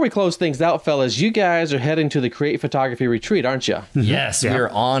 Before we close things out, fellas, you guys are heading to the Create Photography Retreat, aren't you? Yes, we are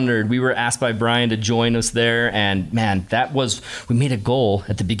honored. We were asked by Brian to join us there, and man, we made a goal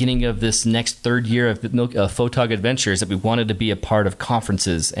at the beginning of this next third year of Photog Adventures that we wanted to be a part of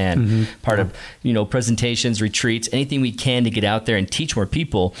conferences and part of presentations, retreats, anything we can to get out there and teach more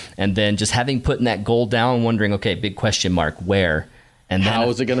people. And then just having put that goal down, wondering, okay, big question mark, where? And then, how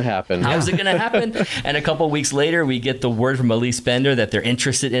is it going to happen? How is it going to happen? And a couple of weeks later, we get the word from Elise Bender that they're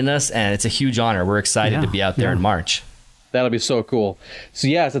interested in us, and it's a huge honor. We're excited to be out there in March. That'll be so cool. So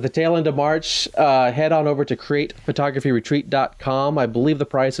yes, at the tail end of March, head on over to createphotographyretreat.com. I believe the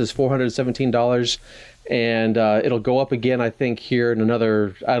price is $417. And it'll go up again, I think, here in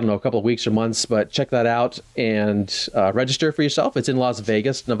another, a couple of weeks or months. But check that out and register for yourself. It's in Las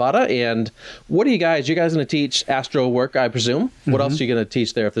Vegas, Nevada. And what are you guys going to teach astro work, I presume? What else are you going to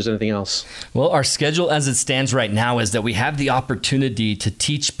teach there if there's anything else? Well, our schedule as it stands right now is that we have the opportunity to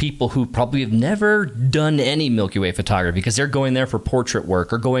teach people who probably have never done any Milky Way photography because they're going there for portrait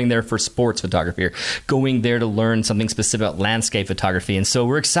work or going there for sports photography or going there to learn something specific about landscape photography. And so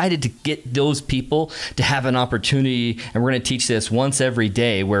we're excited to get those people to have an opportunity, and we're going to teach this once every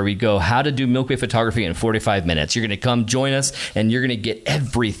day where we go how to do Milky Way photography in 45 minutes. You're going to come join us, and you're going to get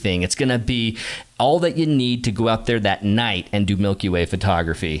everything. It's going to be all that you need to go out there that night and do Milky Way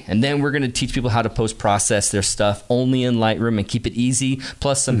photography. And then we're going to teach people how to post-process their stuff only in Lightroom and keep it easy,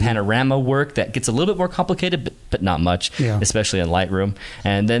 plus some panorama work that gets a little bit more complicated, but not much, especially in Lightroom.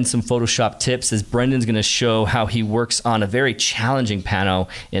 And then some Photoshop tips as Brendan's going to show how he works on a very challenging pano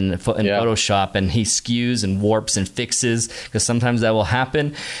in Photoshop, and he skews and warps and fixes because sometimes that will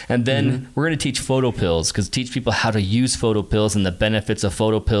happen. And then we're going to teach photo pills, because teach people how to use photo pills and the benefits of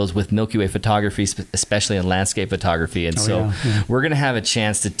photo pills with Milky Way photography, especially in landscape photography. And we're going to have a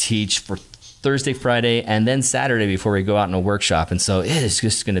chance to teach for Thursday, Friday, and then Saturday before we go out in a workshop. And so it is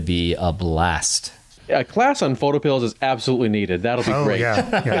just going to be a blast. A class on photo pills is absolutely needed. That'll be great.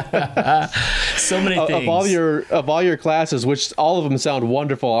 So so many things. Of all your classes, which all of them sound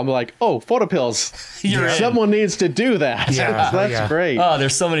wonderful, I'm like, oh, photopills. Someone needs to do that. Yeah. That's great. Oh,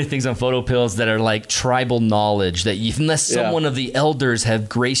 there's so many things on photopills that are like tribal knowledge that unless someone of the elders have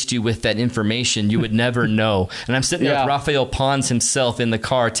graced you with that information, you would never know. And I'm sitting there with Raphael Pons himself in the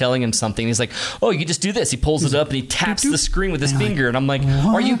car telling him something. He's like, oh, you just do this. He pulls it up and he taps the screen with his finger. And I'm like,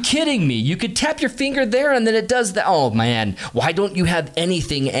 are you kidding me? You could tap your finger there and then it does that. Oh, man. Why don't you have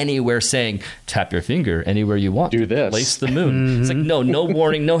anything anywhere saying, tap your finger anywhere you want? Do this. Place the moon. It's like, no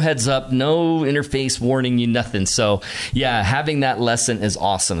warning, no heads up, no interface warning you, nothing. So, yeah, having that lesson is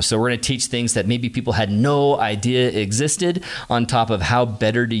awesome. So we're going to teach things that maybe people had no idea existed, on top of how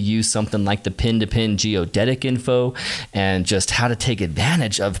better to use something like the pin-to-pin geodetic info and just how to take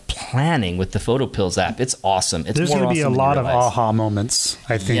advantage of planning with the PhotoPills app. It's awesome. It's There's going to be a lot of aha moments,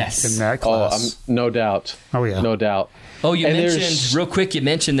 I think, in that class. No doubt. Oh, yeah. No doubt. Oh, you mentioned, real quick, you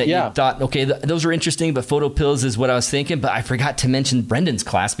mentioned that you thought, okay, those are interesting, but PhotoPills is what I was thinking. But I forgot to mention Brendan's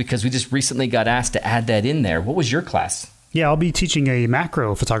class because we just recently got asked to add that in there. What was your class? Yeah, I'll be teaching a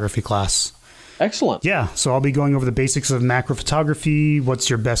macro photography class. Excellent. Yeah, so I'll be going over the basics of macro photography, what's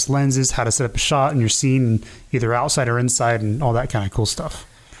your best lenses, how to set up a shot in your scene, either outside or inside, and all that kind of cool stuff.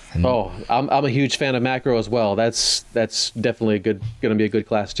 Oh, I'm a huge fan of macro as well. That's definitely going to be a good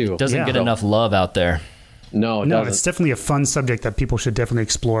class too. Doesn't get enough love out there. No, it doesn't. It's definitely a fun subject that people should definitely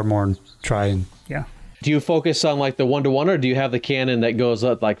explore more and try. And do you focus on like the 1-to-1, or do you have the Canon that goes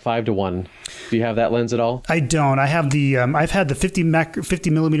up like 5-to-1? Do you have that lens at all? I don't. I have the I've had the 50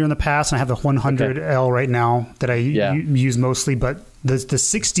 millimeter in the past, and I have the 100L right now that I use mostly. But the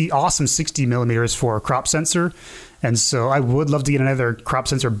 60 millimeter is for a crop sensor. And so I would love to get another crop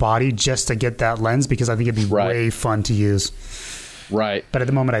sensor body just to get that lens, because I think it'd be way fun to use. Right. But at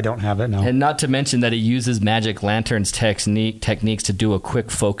the moment, I don't have it, no. And not to mention that it uses Magic Lantern's techniques to do a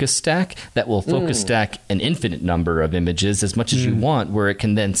quick focus stack that will focus stack an infinite number of images as much as you want, where it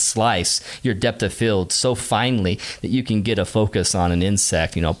can then slice your depth of field so finely that you can get a focus on an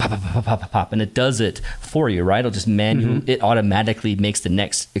insect, pop, pop, pop, pop, pop, pop, and it does it for you, right? It'll just it automatically makes the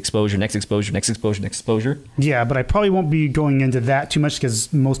next exposure. Yeah, but I probably won't be going into that too much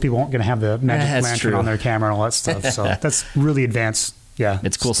because most people aren't going to have the Magic Lantern on their camera and all that stuff. So that's really advanced. Yeah,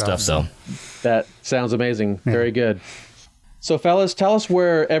 it's cool stuff though. That sounds amazing. Very good. So, fellas, tell us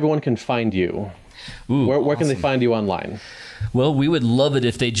where everyone can find you. Where can they find you online? Well, we would love it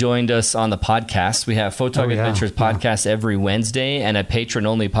if they joined us on the podcast. We have Photog Adventures podcast every Wednesday and a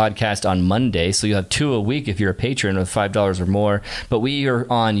patron-only podcast on Monday. So you'll have 2 a week if you're a patron with $5 or more. But we are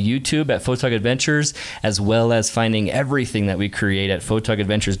on YouTube at Photog Adventures, as well as finding everything that we create at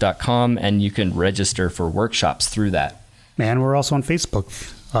photogadventures.com, and you can register for workshops through that. And we're also on Facebook,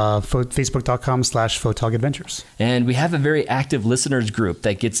 facebook.com/PhotogAdventures. And we have a very active listeners group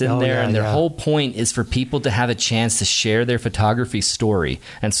that gets in there, and their whole point is for people to have a chance to share their photography story.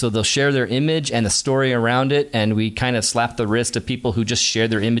 And so they'll share their image and the story around it, and we kind of slap the wrist of people who just share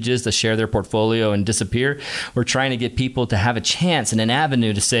their images to share their portfolio and disappear. We're trying to get people to have a chance and an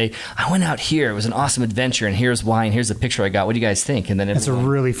avenue to say, I went out here, it was an awesome adventure, and here's why, and here's the picture I got. What do you guys think? And then it's a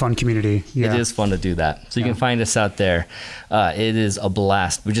really fun community. It is fun to do that. So you can find us out there. It is a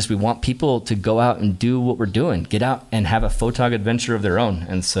blast. We want people to go out and do what we're doing, get out and have a photog adventure of their own.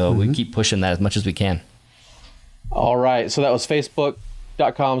 And so we keep pushing that as much as we can. All right. So that was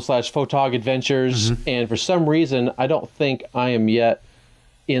facebook.com/photogadventures. And for some reason, I don't think I am yet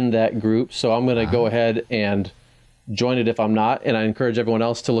in that group. So I'm going to go ahead and join it if I'm not. And I encourage everyone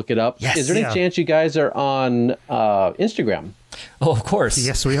else to look it up. Yes. Is there any chance you guys are on Instagram? Oh, of course.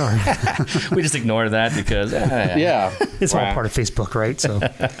 Yes, we are. We just ignore that because it's all part of Facebook, right? So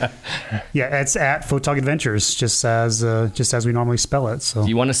it's at Photog Adventures, just as we normally spell it. So if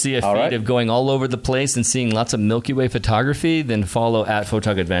you want to see a feed of going all over the place and seeing lots of Milky Way photography, then follow at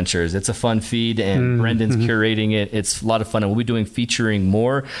Photog Adventures. It's a fun feed, and Brendan's curating it. It's a lot of fun, and we'll be doing featuring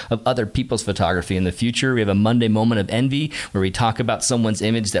more of other people's photography in the future. We have a Monday Moment of Envy where we talk about someone's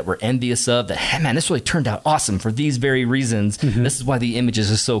image that we're envious of, that, hey man, this really turned out awesome for these very reasons. This is why the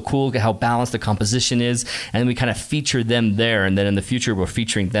images are so cool. Look at how balanced the composition is. And we kind of feature them there. And then in the future, we're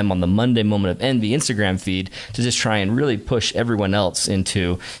featuring them on the Monday Moment of Envy Instagram feed to just try and really push everyone else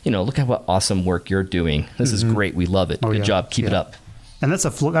into, look at what awesome work you're doing. This is great. We love it. Good job. Keep it up. And that's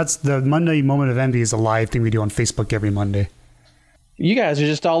the Monday Moment of Envy is a live thing we do on Facebook every Monday. You guys are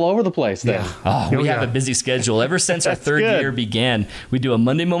just all over the place then. Oh, we have a busy schedule. Ever since our third year began, we do a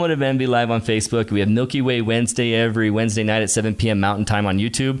Monday Moment of Envy live on Facebook. We have Milky Way Wednesday every Wednesday night at 7 p.m. Mountain Time on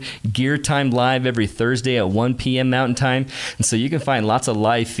YouTube. Gear Time live every Thursday at 1 p.m. Mountain Time. And so you can find lots of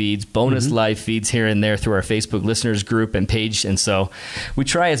live feeds, bonus live feeds here and there through our Facebook listeners group and page. And so we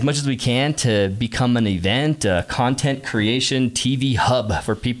try as much as we can to become an event, a content creation TV hub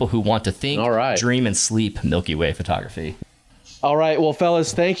for people who want to think, dream, and sleep Milky Way photography. All right. Well,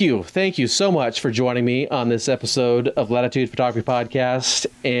 fellas, thank you. Thank you so much for joining me on this episode of Latitude Photography Podcast.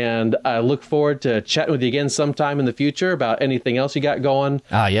 And I look forward to chatting with you again sometime in the future about anything else you got going.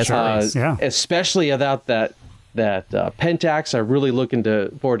 Yes, especially about that Pentax. I'm really looking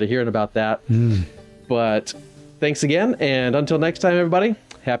forward to hearing about that. But thanks again. And until next time, everybody,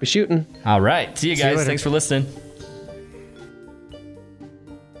 happy shooting. All right. See you guys. Thanks for listening.